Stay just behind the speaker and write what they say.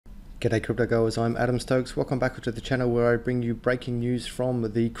G'day crypto goers, I'm Adam Stokes. Welcome back to the channel where I bring you breaking news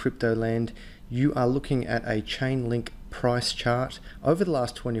from the crypto land. You are looking at a Chainlink price chart. Over the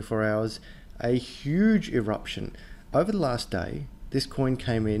last 24 hours, a huge eruption. Over the last day, this coin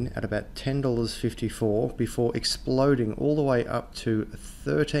came in at about $10.54 before exploding all the way up to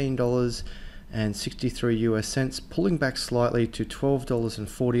 $13.63 US cents, pulling back slightly to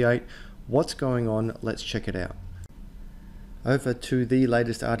 $12.48. What's going on? Let's check it out. Over to the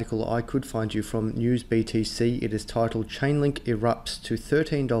latest article I could find you from News BTC. It is titled Chainlink Erupts to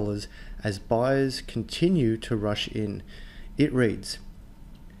 $13 as Buyers Continue to Rush In. It reads,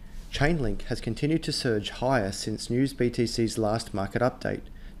 Chainlink has continued to surge higher since News BTC's last market update.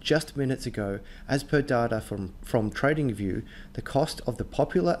 Just minutes ago, as per data from TradingView, the cost of the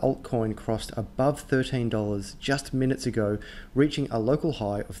popular altcoin crossed above $13 just minutes ago, reaching a local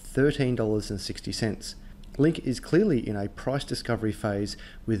high of $13.60. Link is clearly in a price discovery phase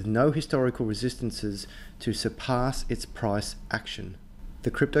with no historical resistances to surpass its price action.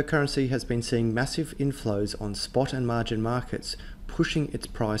 The cryptocurrency has been seeing massive inflows on spot and margin markets, pushing its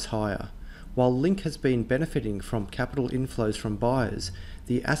price higher. While Link has been benefiting from capital inflows from buyers,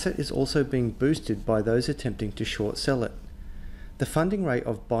 the asset is also being boosted by those attempting to short sell it. The funding rate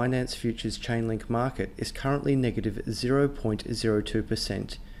of Binance Futures Chainlink market is currently negative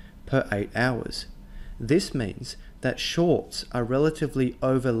 0.02% per 8 hours. This means that shorts are relatively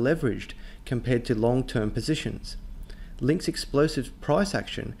over-leveraged compared to long-term positions. Link's explosive price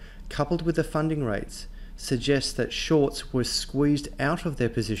action, coupled with the funding rates, suggests that shorts were squeezed out of their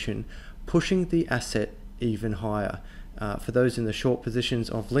position, pushing the asset even higher. For those in the short positions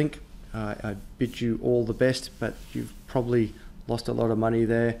of Link, I bid you all the best, but you've probably lost a lot of money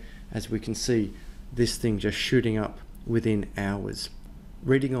there, as we can see this thing just shooting up within hours.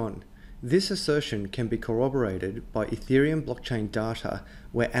 Reading on. This assertion can be corroborated by Ethereum blockchain data,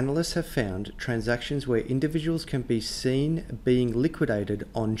 where analysts have found transactions where individuals can be seen being liquidated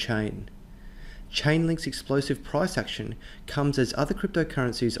on-chain. Chainlink's explosive price action comes as other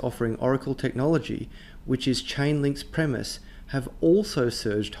cryptocurrencies offering Oracle technology, which is Chainlink's premise, have also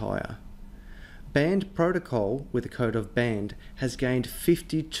surged higher. Band Protocol, with the code of BAND, has gained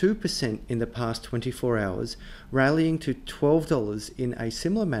 52% in the past 24 hours, rallying to $12 in a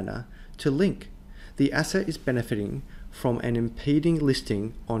similar manner to Link. The asset is benefiting from an impeding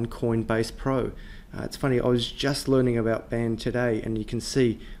listing on Coinbase Pro. It's funny, I was just learning about BAND today, and you can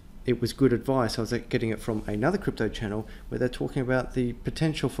see it was good advice. I was getting it from another crypto channel where they're talking about the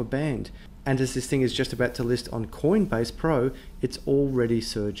potential for BAND. And as this thing is just about to list on Coinbase Pro, it's already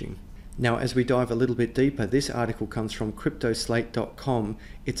surging. Now, as we dive a little bit deeper, this article comes from cryptoslate.com.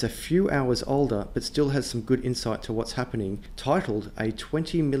 It's a few hours older, but still has some good insight to what's happening. Titled, a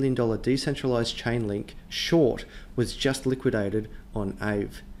 $20 million decentralized Chainlink short was just liquidated on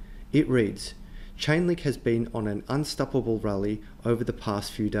Aave. It reads, Chainlink has been on an unstoppable rally over the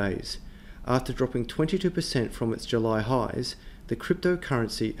past few days. After dropping 22% from its July highs, the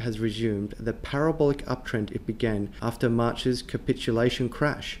cryptocurrency has resumed the parabolic uptrend it began after March's capitulation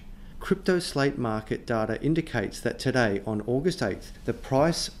crash. CryptoSlate market data indicates that today, on August 8th, the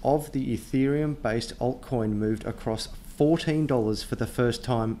price of the Ethereum-based altcoin moved across $14 for the first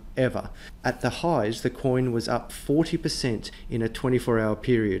time ever. At the highs, the coin was up 40% in a 24-hour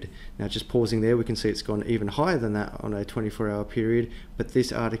period. Now, just pausing there, we can see it's gone even higher than that on a 24-hour period, but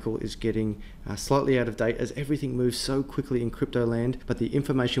this article is getting slightly out of date as everything moves so quickly in crypto land, but the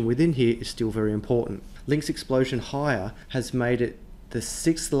information within here is still very important. Link's explosion higher has made it the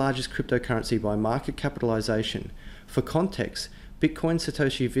 6th largest cryptocurrency by market capitalization. For context, Bitcoin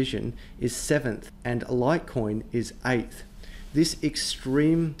Satoshi Vision is 7th and Litecoin is 8th. This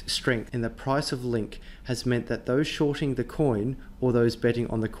extreme strength in the price of Link has meant that those shorting the coin or those betting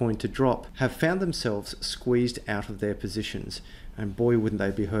on the coin to drop have found themselves squeezed out of their positions. And boy, wouldn't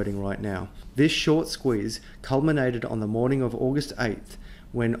they be hurting right now. This short squeeze culminated on the morning of August 8th,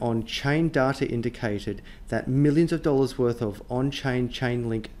 when on-chain data indicated that millions of dollars worth of on-chain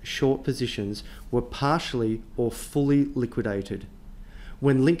Chainlink short positions were partially or fully liquidated.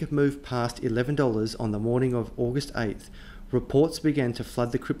 When Link moved past $11 on the morning of August 8th, reports began to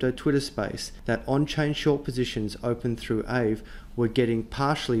flood the crypto Twitter space that on-chain short positions opened through Aave were getting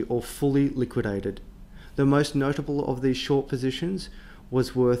partially or fully liquidated. The most notable of these short positions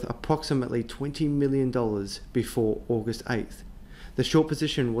was worth approximately $20 million before August 8th. The short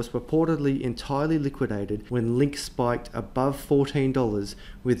position was purportedly entirely liquidated when Link spiked above $14,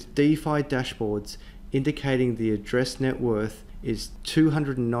 with DeFi dashboards indicating the address net worth is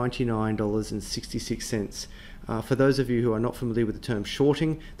 $299.66. For those of you who are not familiar with the term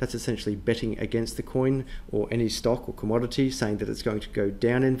shorting, that's essentially betting against the coin or any stock or commodity, saying that it's going to go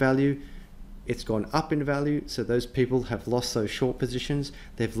down in value. It's gone up in value, so those people have lost those short positions.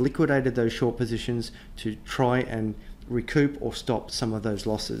 They've liquidated those short positions to try and recoup or stop some of those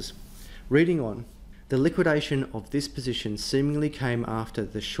losses. Reading on, the liquidation of this position seemingly came after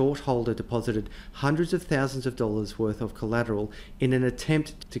the short holder deposited hundreds of thousands of dollars worth of collateral in an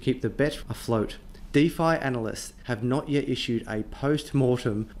attempt to keep the bet afloat. DeFi analysts have not yet issued a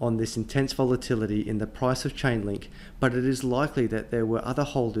post-mortem on this intense volatility in the price of Chainlink, but it is likely that there were other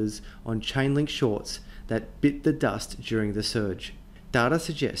holders on Chainlink shorts that bit the dust during the surge. Data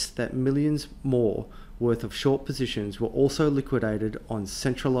suggests that millions more worth of short positions were also liquidated on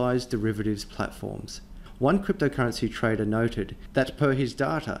centralized derivatives platforms. One cryptocurrency trader noted that per his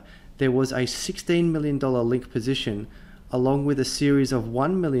data, there was a $16 million link position along with a series of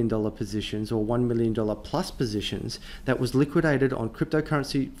 $1 million positions or $1 million plus positions that was liquidated on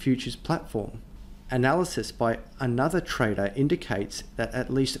cryptocurrency futures platform. Analysis by another trader indicates that at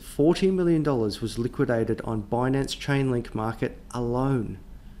least $40 million was liquidated on Binance Chainlink market alone.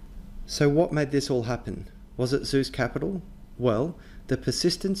 So what made this all happen? Was it Zeus Capital? Well, the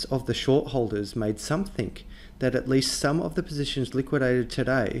persistence of the short holders made some think that at least some of the positions liquidated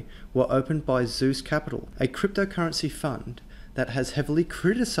today were opened by Zeus Capital, a cryptocurrency fund that has heavily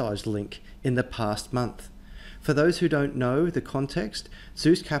criticized Link in the past month. For those who don't know the context,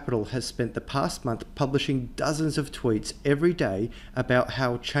 Zeus Capital has spent the past month publishing dozens of tweets every day about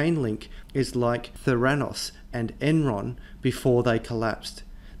how Chainlink is like Theranos and Enron before they collapsed.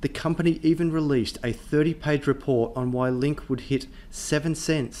 The company even released a 30-page report on why Link would hit 7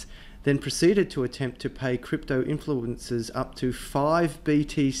 cents, then proceeded to attempt to pay crypto influencers up to 5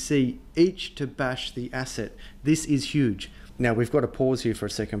 BTC each to bash the asset. This is huge. Now we've got to pause here for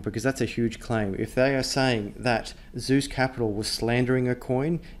a second because that's a huge claim. If they are saying that Zeus Capital was slandering a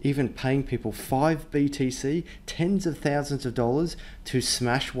coin, even paying people 5 BTC, tens of thousands of dollars to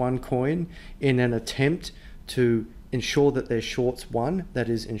smash one coin in an attempt to ensure that their shorts won, that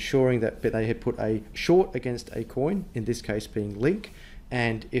is ensuring that they had put a short against a coin, in this case being Link,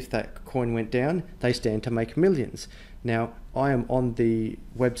 and if that coin went down, they stand to make millions. Now, I am on the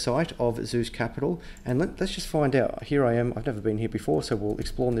website of Zeus Capital, and let's just find out. Here I am. I've never been here before, so we'll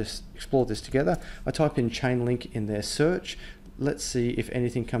explore this together. I type in Chainlink in their search. Let's see if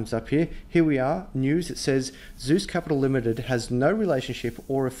anything comes up here. Here we are, news. It says Zeus Capital Limited has no relationship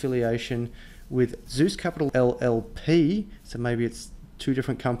or affiliation with Zeus Capital LLP, so maybe it's two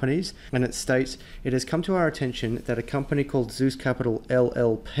different companies, and it states, it has come to our attention that a company called Zeus Capital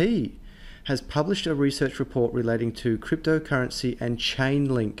LLP has published a research report relating to cryptocurrency and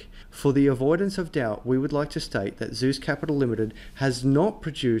Chainlink. For the avoidance of doubt, we would like to state that Zeus Capital Limited has not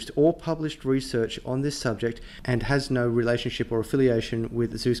produced or published research on this subject and has no relationship or affiliation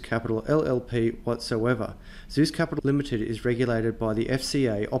with Zeus Capital LLP whatsoever. Zeus Capital Limited is regulated by the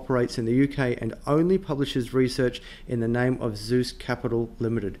FCA, operates in the UK, and only publishes research in the name of Zeus Capital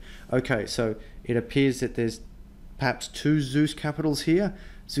Limited. Okay, so it appears that there's perhaps two Zeus Capitals here.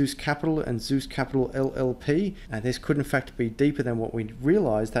 Zeus Capital and Zeus Capital LLP, and this could in fact be deeper than what we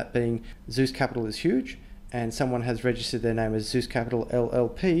realized, that being Zeus Capital is huge and someone has registered their name as Zeus Capital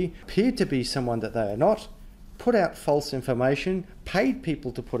LLP, appeared to be someone that they are not, put out false information, paid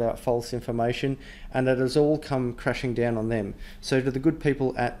people to put out false information, and it has all come crashing down on them. So to the good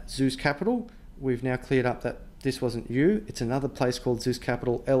people at Zeus Capital, we've now cleared up that this wasn't you, it's another place called Zeus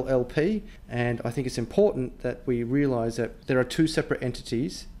Capital LLP, and I think it's important that we realize that there are two separate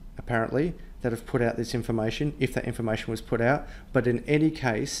entities, apparently, that have put out this information, if that information was put out. But in any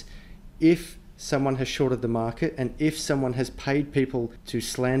case, if someone has shorted the market and if someone has paid people to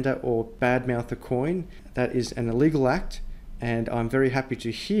slander or badmouth a coin, that is an illegal act, and I'm very happy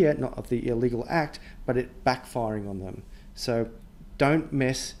to hear, not of the illegal act, but it backfiring on them. So don't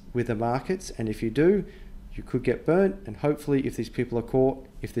mess with the markets, and if you do, you could get burnt, and hopefully if these people are caught,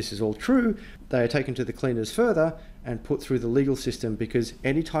 if this is all true, they are taken to the cleaners further and put through the legal system, because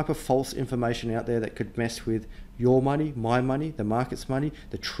any type of false information out there that could mess with your money, my money, the market's money,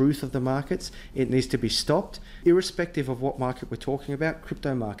 the truth of the markets, it needs to be stopped, irrespective of what market we're talking about,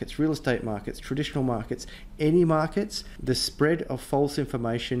 crypto markets, real estate markets, traditional markets, any markets. The spread of false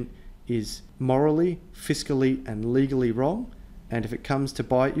information is morally, fiscally, and legally wrong. And if it comes to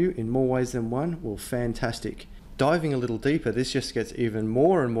bite you in more ways than one, well, fantastic. Diving a little deeper, this just gets even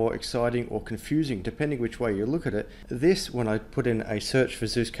more and more exciting or confusing, depending which way you look at it. This, when I put in a search for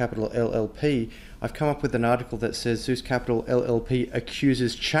Zeus Capital LLP, I've come up with an article that says Zeus Capital LLP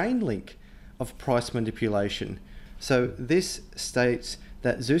accuses Chainlink of price manipulation. So this states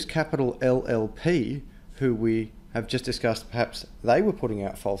that Zeus Capital LLP, who we have just discussed, perhaps they were putting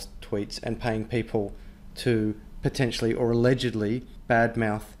out false tweets and paying people to potentially or allegedly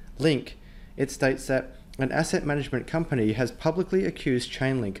badmouth Link. It states that an asset management company has publicly accused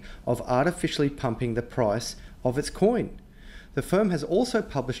Chainlink of artificially pumping the price of its coin. The firm has also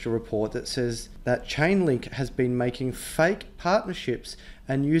published a report that says that Chainlink has been making fake partnerships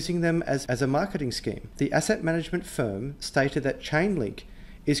and using them as a marketing scheme. The asset management firm stated that Chainlink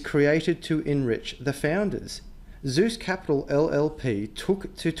is created to enrich the founders. Zeus Capital LLP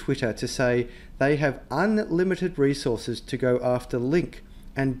took to Twitter to say they have unlimited resources to go after Link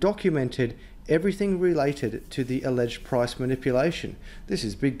and documented everything related to the alleged price manipulation. This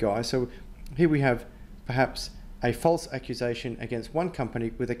is big, guys. So here we have perhaps a false accusation against one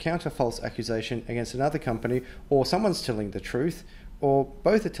company with a counter false accusation against another company, or someone's telling the truth, or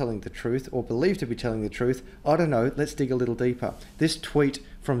both are telling the truth, or believed to be telling the truth. I don't know. Let's dig a little deeper. This tweet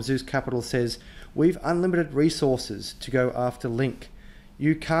from Zeus Capital says, "We've unlimited resources to go after Link.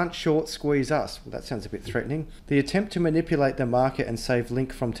 You can't short squeeze us." Well, that sounds a bit threatening. "The attempt to manipulate the market and save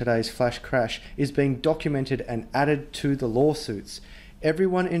Link from today's flash crash is being documented and added to the lawsuits.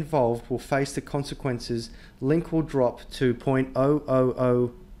 Everyone involved will face the consequences. Link will drop to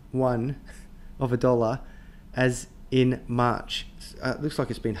 0.0001 of a dollar as in March." Looks like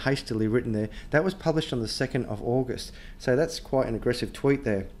it's been hastily written there. That was published on the 2nd of August. So that's quite an aggressive tweet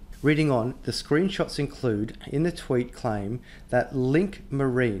there. Reading on, the screenshots include in the tweet claim that Link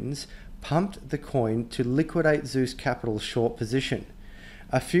Marines pumped the coin to liquidate Zeus Capital's short position.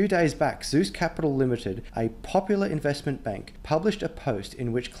 A few days back, Zeus Capital Limited, a popular investment bank, published a post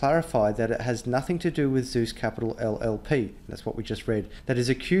in which clarified that it has nothing to do with Zeus Capital LLP, that's what we just read, that is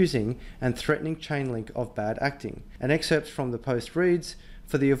accusing and threatening Chainlink of bad acting. An excerpt from the post reads,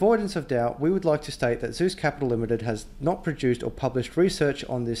 "For the avoidance of doubt, we would like to state that Zeus Capital Limited has not produced or published research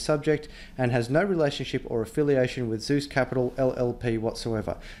on this subject and has no relationship or affiliation with Zeus Capital LLP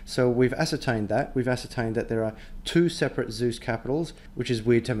whatsoever." So we've ascertained that. We've ascertained that there are two separate Zeus Capitals, which is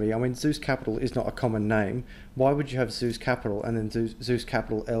weird to me. I mean, Zeus Capital is not a common name. Why would you have Zeus Capital and then Zeus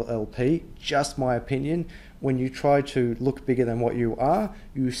Capital LLP? Just my opinion. When you try to look bigger than what you are,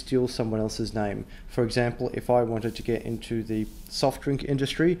 you steal someone else's name. For example, if I wanted to get into the soft drink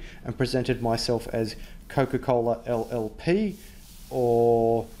industry and presented myself as Coca-Cola LLP,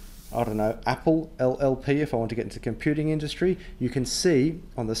 or I don't know, Apple LLP, if I want to get into the computing industry, you can see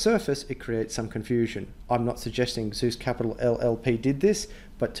on the surface it creates some confusion. I'm not suggesting Zeus Capital LLP did this,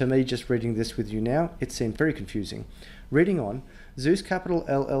 but to me, just reading this with you now, it seemed very confusing. Reading on, Zeus Capital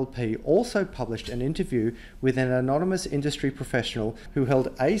LLP also published an interview with an anonymous industry professional who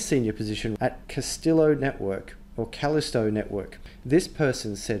held a senior position at Callisto Network. This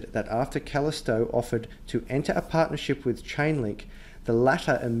person said that after Callisto offered to enter a partnership with Chainlink, the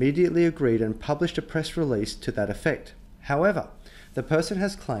latter immediately agreed and published a press release to that effect. However, the person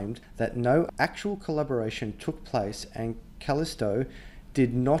has claimed that no actual collaboration took place and Callisto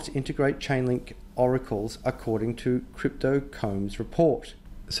did not integrate Chainlink oracles according to Crypto.com's report.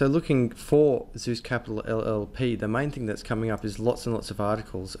 So looking for Zeus Capital LLP, the main thing that's coming up is lots and lots of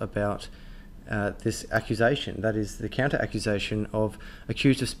articles about this accusation. That is the counter accusation of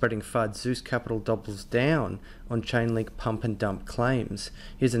accused of spreading FUD. Zeus Capital doubles down on Chainlink pump and dump claims.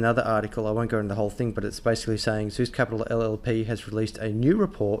 Here's another article. I won't go into the whole thing, but it's basically saying Zeus Capital LLP has released a new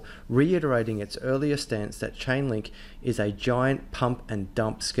report reiterating its earlier stance that Chainlink is a giant pump and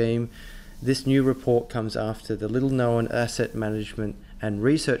dump scheme. This new report comes after the little-known asset management and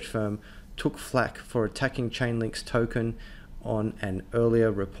research firm took flack for attacking Chainlink's token on an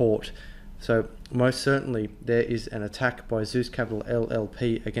earlier report. So most certainly there is an attack by Zeus Capital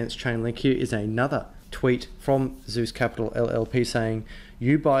LLP against Chainlink. Here is another tweet from Zeus Capital LLP saying,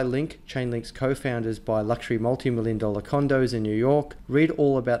 "You buy Link, Chainlink's co-founders buy luxury multi-million-dollar condos in New York. Read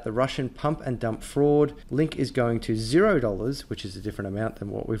all about the Russian pump and dump fraud. Link is going to $0, which is a different amount than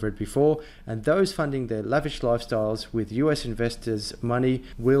what we've read before, and those funding their lavish lifestyles with US investors' money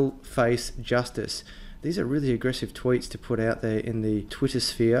will face justice." These are really aggressive tweets to put out there in the Twitter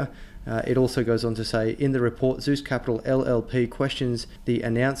sphere. It also goes on to say, in the report, Zeus Capital LLP questions the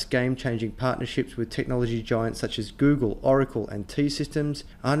announced game-changing partnerships with technology giants such as Google, Oracle, and T-Systems.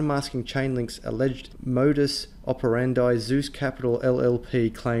 Unmasking Chainlink's alleged modus operandi, Zeus Capital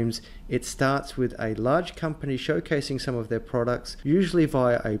LLP claims it starts with a large company showcasing some of their products, usually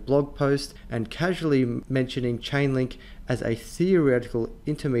via a blog post, and casually mentioning Chainlink as a theoretical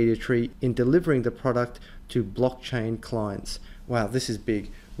intermediary in delivering the product to blockchain clients. Wow, this is big.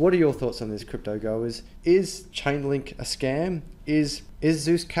 What are your thoughts on this, crypto goers? Is Chainlink a scam? Is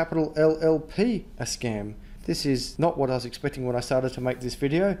Zeus Capital LLP a scam? This is not what I was expecting when I started to make this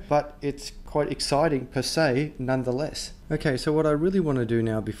video, but it's quite exciting per se nonetheless. Okay, so what I really want to do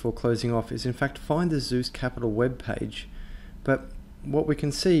now before closing off is in fact find the Zeus Capital webpage. But what we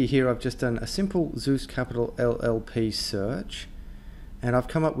can see here, I've just done a simple Zeus Capital LLP search, and I've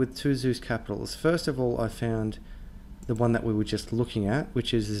come up with two Zeus Capitals. First of all, I found the one that we were just looking at,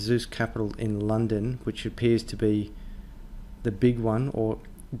 which is the Zeus Capital in London, which appears to be the big one, or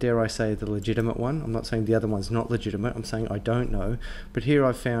dare I say the legitimate one. I'm not saying the other one's not legitimate, I'm saying I don't know. But here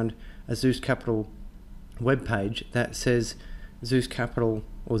I found a Zeus Capital webpage that says Zeus Capital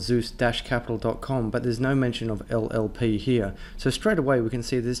or Zeus-capital.com, but there's no mention of LLP here. So straight away we can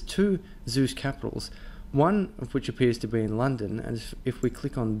see there's two Zeus Capitals, one of which appears to be in London, and if we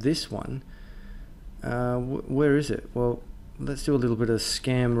click on this one, where is it? Well, let's do a little bit of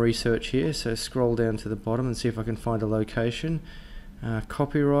scam research here. So scroll down to the bottom and see if I can find a location.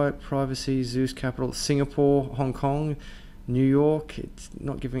 Copyright, privacy, Zeus Capital, Singapore, Hong Kong, New York. It's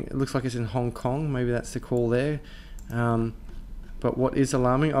not giving, it looks like it's in Hong Kong, maybe that's the call there. But what is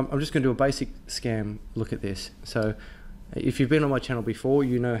alarming, I'm just going to do a basic scam look at this. So if you've been on my channel before,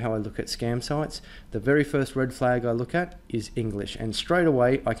 you know how I look at scam sites. The very first red flag I look at is English, and straight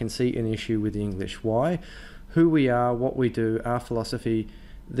away I can see an issue with the English. Why? Who we are, what we do, our philosophy,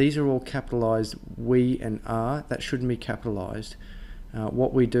 these are all capitalized, we and are, that shouldn't be capitalized.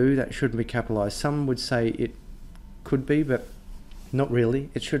 What we do, that shouldn't be capitalized. Some would say it could be, but not really.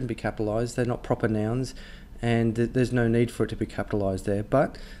 It shouldn't be capitalized. They're not proper nouns, and there's no need for it to be capitalized there.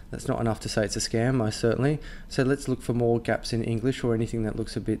 But that's not enough to say it's a scam, most certainly. So let's look for more gaps in English or anything that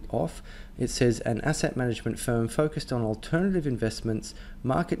looks a bit off. It says an asset management firm focused on alternative investments,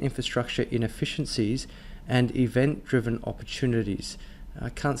 market infrastructure inefficiencies, and event-driven opportunities. I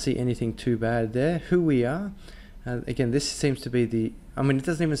can't see anything too bad there. Who we are. Again, this seems to be the, I mean, it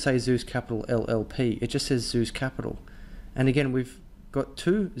doesn't even say Zeus Capital LLP, it just says Zeus Capital. And again, we've got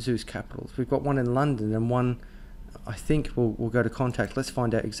two Zeus Capitals. We've got one in London and one, I think we'll go to contact. Let's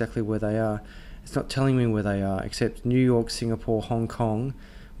find out exactly where they are. It's not telling me where they are, except New York, Singapore, Hong Kong,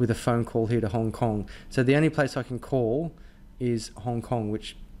 with a phone call here to Hong Kong. So the only place I can call is Hong Kong,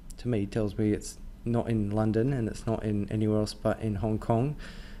 which to me tells me it's not in London and it's not in anywhere else but in Hong Kong.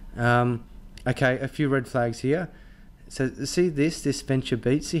 Okay, a few red flags here. So see this venture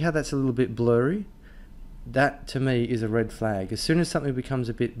beat, see how that's a little bit blurry? That to me is a red flag. As soon as something becomes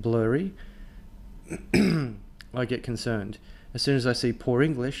a bit blurry, I get concerned. As soon as I see poor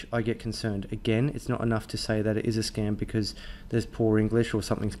English, I get concerned. Again, it's not enough to say that it is a scam because there's poor English or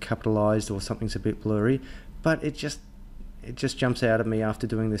something's capitalized or something's a bit blurry, but it just jumps out at me after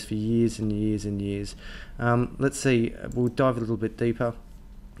doing this for years and years and years. Let's see, we'll dive a little bit deeper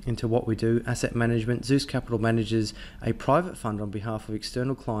into what we do. Asset management. Zeus Capital manages a private fund on behalf of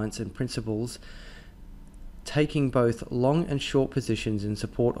external clients and principals, taking both long and short positions in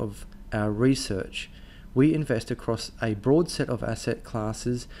support of our research. We invest across a broad set of asset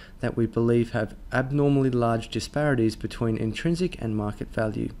classes that we believe have abnormally large disparities between intrinsic and market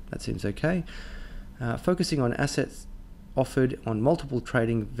value. That seems okay. Focusing on assets offered on multiple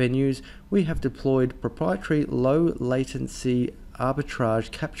trading venues, we have deployed proprietary low latency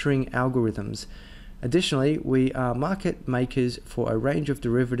arbitrage capturing algorithms. Additionally, we are market makers for a range of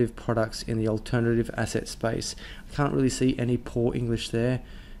derivative products in the alternative asset space. I can't really see any poor English there,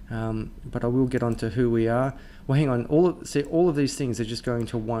 but I will get on to who we are. Well, hang on, all of these things are just going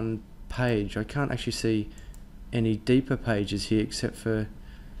to one page. I can't actually see any deeper pages here except for,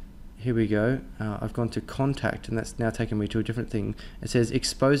 here we go, I've gone to contact, and that's now taken me to a different thing. It says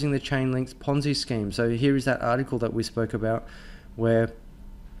exposing the Chainlink's Ponzi scheme. So here is that article that we spoke about, where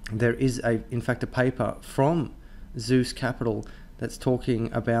there is in fact a paper from Zeus Capital that's talking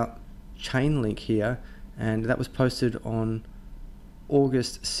about Chainlink here, and that was posted on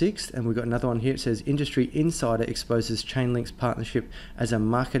August 6th, and we've got another one here. It says Industry Insider exposes Chainlink's partnership as a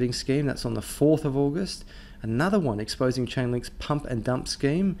marketing scheme. That's on the 4th of August. Another one exposing Chainlink's pump and dump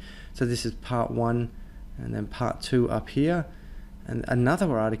scheme. So this is part 1 and then part 2 up here. And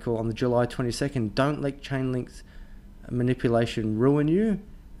another article on the July 22nd, don't let Chainlink's manipulation ruin you.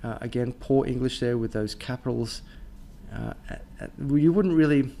 Again, poor English there with those capitals. You wouldn't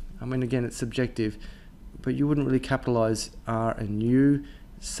really, I mean, again, it's subjective, but you wouldn't really capitalize R and U.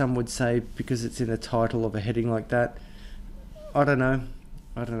 Some would say because it's in the title of a heading like that. I don't know,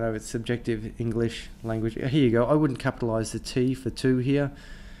 it's subjective English language. Here you go, I wouldn't capitalize the T for 2 here.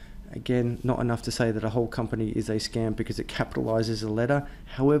 Again, not enough to say that a whole company is a scam because it capitalizes a letter.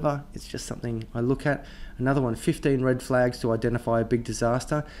 However, it's just something I look at. Another one, 15 red flags to identify a big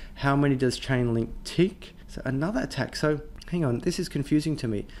disaster. How many does Chainlink tick? So another attack. So hang on, this is confusing to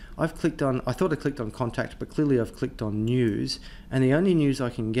me. I thought I clicked on contact, but clearly I've clicked on news, and the only news I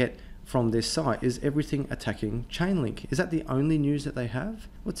can get from this site is everything attacking Chainlink. Is that the only news that they have?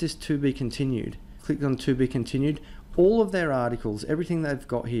 What's this to be continued? Click on to be continued. All of their articles, everything they've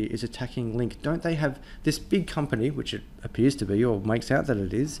got here is attacking Link. Don't they have this big company, which it appears to be or makes out that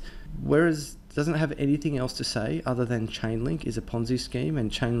it is, whereas doesn't have anything else to say other than Chainlink is a Ponzi scheme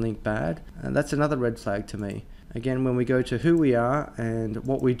and Chainlink bad? And that's another red flag to me. Again, when we go to who we are and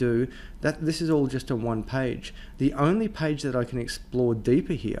what we do, this is all just on one page. The only page that I can explore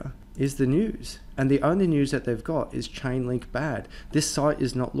deeper here is the news. And the only news that they've got is Chainlink bad. This site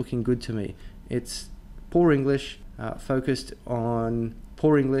is not looking good to me. It's poor English, focused on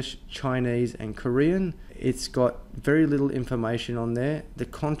poor English, Chinese and Korean. It's got very little information on there. The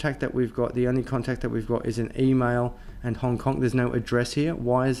contact that we've got, the only contact that we've got is an email and Hong Kong. There's no address here.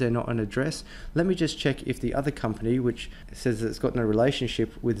 Why is there not an address? Let me just check if the other company, which says that it's got no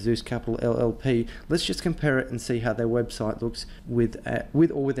relationship with Zeus Capital LLP, let's just compare it and see how their website looks with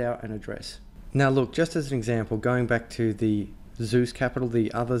or without an address. Now look, just as an example, going back to the Zeus Capital,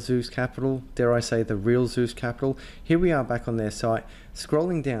 the other Zeus Capital, dare I say the real Zeus Capital, here we are back on their site.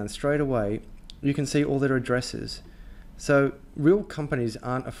 Scrolling down straight away, you can see all their addresses. So real companies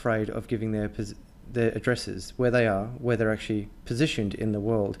aren't afraid of giving their addresses, where they are, where they're actually positioned in the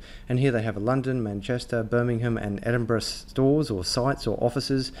world. And here they have a London, Manchester, Birmingham and Edinburgh stores or sites or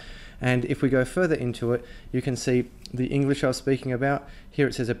offices. And if we go further into it, you can see the English I was speaking about. Here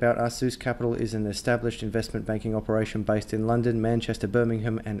it says about us, Zeus Capital is an established investment banking operation based in London, Manchester,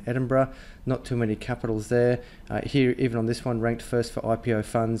 Birmingham and Edinburgh. Not too many capitals there. Here, even on this one, ranked first for IPO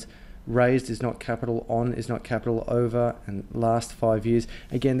funds. Raised is not capital, on is not capital, over and last 5 years.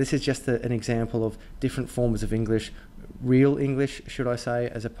 Again, this is just an example of different forms of English, real English, should I say,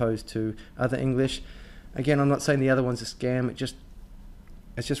 as opposed to other English. Again, I'm not saying the other one's a scam.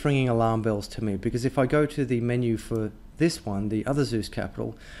 It's just ringing alarm bells to me, because if I go to the menu for this one, the other Zeus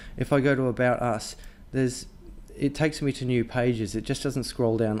Capital, if I go to About Us, it takes me to new pages. It just doesn't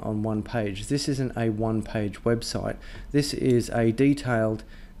scroll down on one page. This isn't a one-page website. This is a detailed,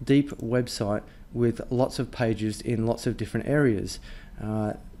 deep website with lots of pages in lots of different areas.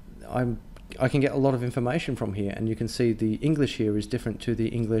 I can get a lot of information from here, and you can see the English here is different to the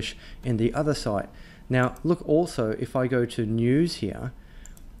English in the other site. Now look also, if I go to news here,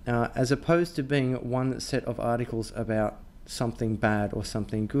 as opposed to being one set of articles about something bad or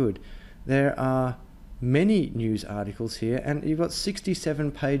something good, there are many news articles here, and you've got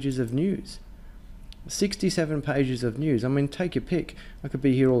 67 pages of news. 67 pages of news. I mean, take your pick. I could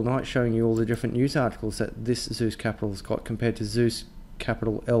be here all night showing you all the different news articles that this Zeus Capital's got compared to Zeus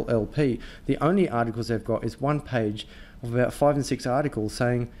Capital LLP. The only articles they've got is one page of about 5 and 6 articles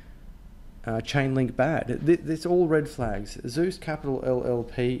saying Chainlink bad. It's all red flags. Zeus Capital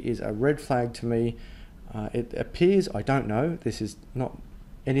LLP is a red flag to me. It appears, I don't know, this is not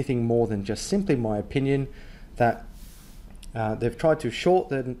anything more than just simply my opinion, that they've tried to short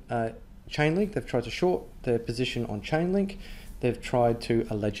the Chainlink, they've tried to short their position on Chainlink, they've tried to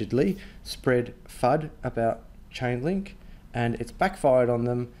allegedly spread FUD about Chainlink, and it's backfired on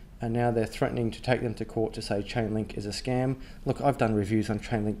them, and now they're threatening to take them to court to say Chainlink is a scam. Look, I've done reviews on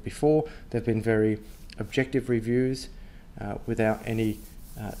Chainlink before. They've been very objective reviews without any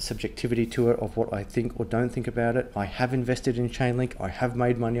subjectivity to it of what I think or don't think about it. I have invested in Chainlink, I have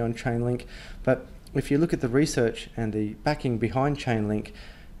made money on Chainlink, but if you look at the research and the backing behind Chainlink,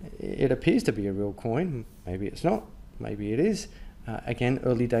 it appears to be a real coin. Maybe it's not, maybe it is. Again,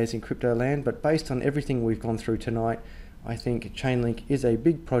 early days in crypto land, but based on everything we've gone through tonight, I think Chainlink is a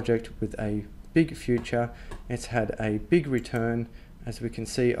big project with a big future. It's had a big return, as we can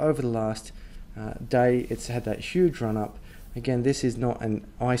see over the last day. It's had that huge run up. Again, this is not an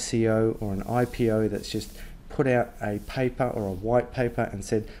ICO or an IPO that's just put out a paper or a white paper and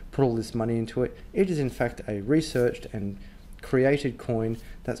said put all this money into it. It is in fact a researched and created coin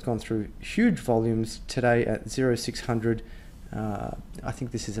that's gone through huge volumes today at 0600. I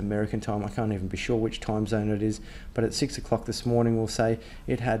think this is American time. I can't even be sure which time zone it is, but at 6 o'clock this morning, we'll say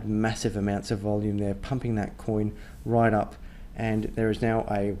it had massive amounts of volume there, pumping that coin right up. And there is now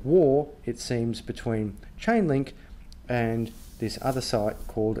a war, it seems, between Chainlink and this other site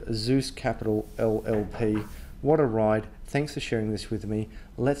called Zeus Capital LLP. What a ride. Thanks for sharing this with me.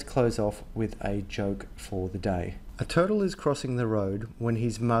 Let's close off with a joke for the day. A turtle is crossing the road when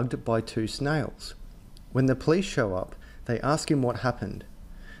he's mugged by 2 snails. When the police show up, they ask him what happened.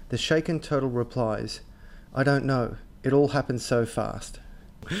 The shaken turtle replies, "I don't know. It all happened so fast."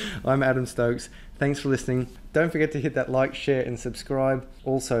 I'm Adam Stokes. Thanks for listening. Don't forget to hit that like, share and subscribe.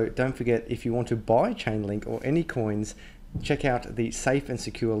 Also, don't forget, if you want to buy Chainlink or any coins, check out the safe and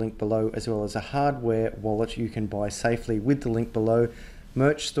secure link below, as well as a hardware wallet you can buy safely with the link below.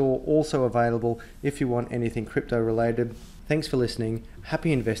 Merch store also available if you want anything crypto related. Thanks for listening.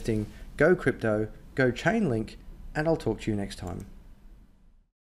 Happy investing. Go crypto. Go Chainlink. And I'll talk to you next time.